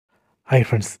Hi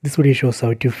friends, this video shows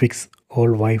how to fix all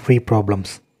Wi-Fi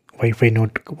problems. Wi-Fi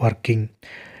not working,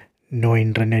 no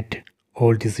internet,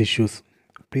 all these issues.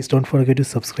 Please don't forget to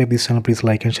subscribe this channel. Please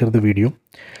like and share the video.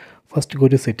 First go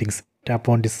to settings. Tap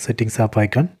on this settings app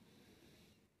icon.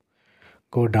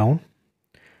 Go down.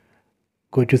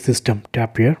 Go to system.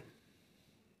 Tap here.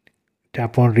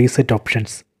 Tap on reset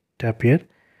options. Tap here.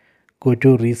 Go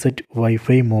to reset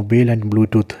Wi-Fi, mobile and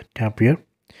Bluetooth. Tap here.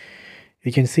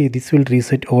 You can see this will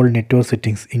reset all network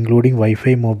settings including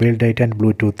Wi-Fi, mobile data and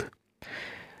Bluetooth.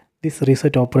 This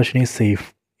reset operation is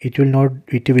safe. It will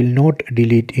not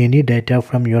delete any data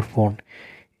from your phone.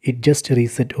 It just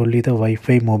reset only the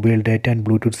Wi-Fi, mobile data and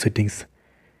Bluetooth settings.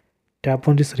 Tap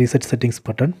on this reset settings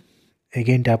button.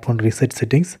 Again tap on reset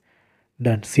settings.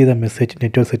 Done. See the message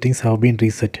network settings have been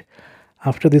reset.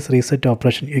 After this reset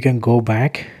operation you can go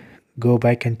back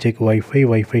and check Wi-Fi.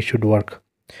 Wi-Fi should work.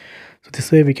 So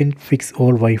this way we can fix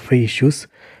all Wi-Fi issues.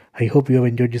 I hope you have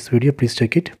enjoyed this video. Please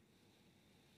check it.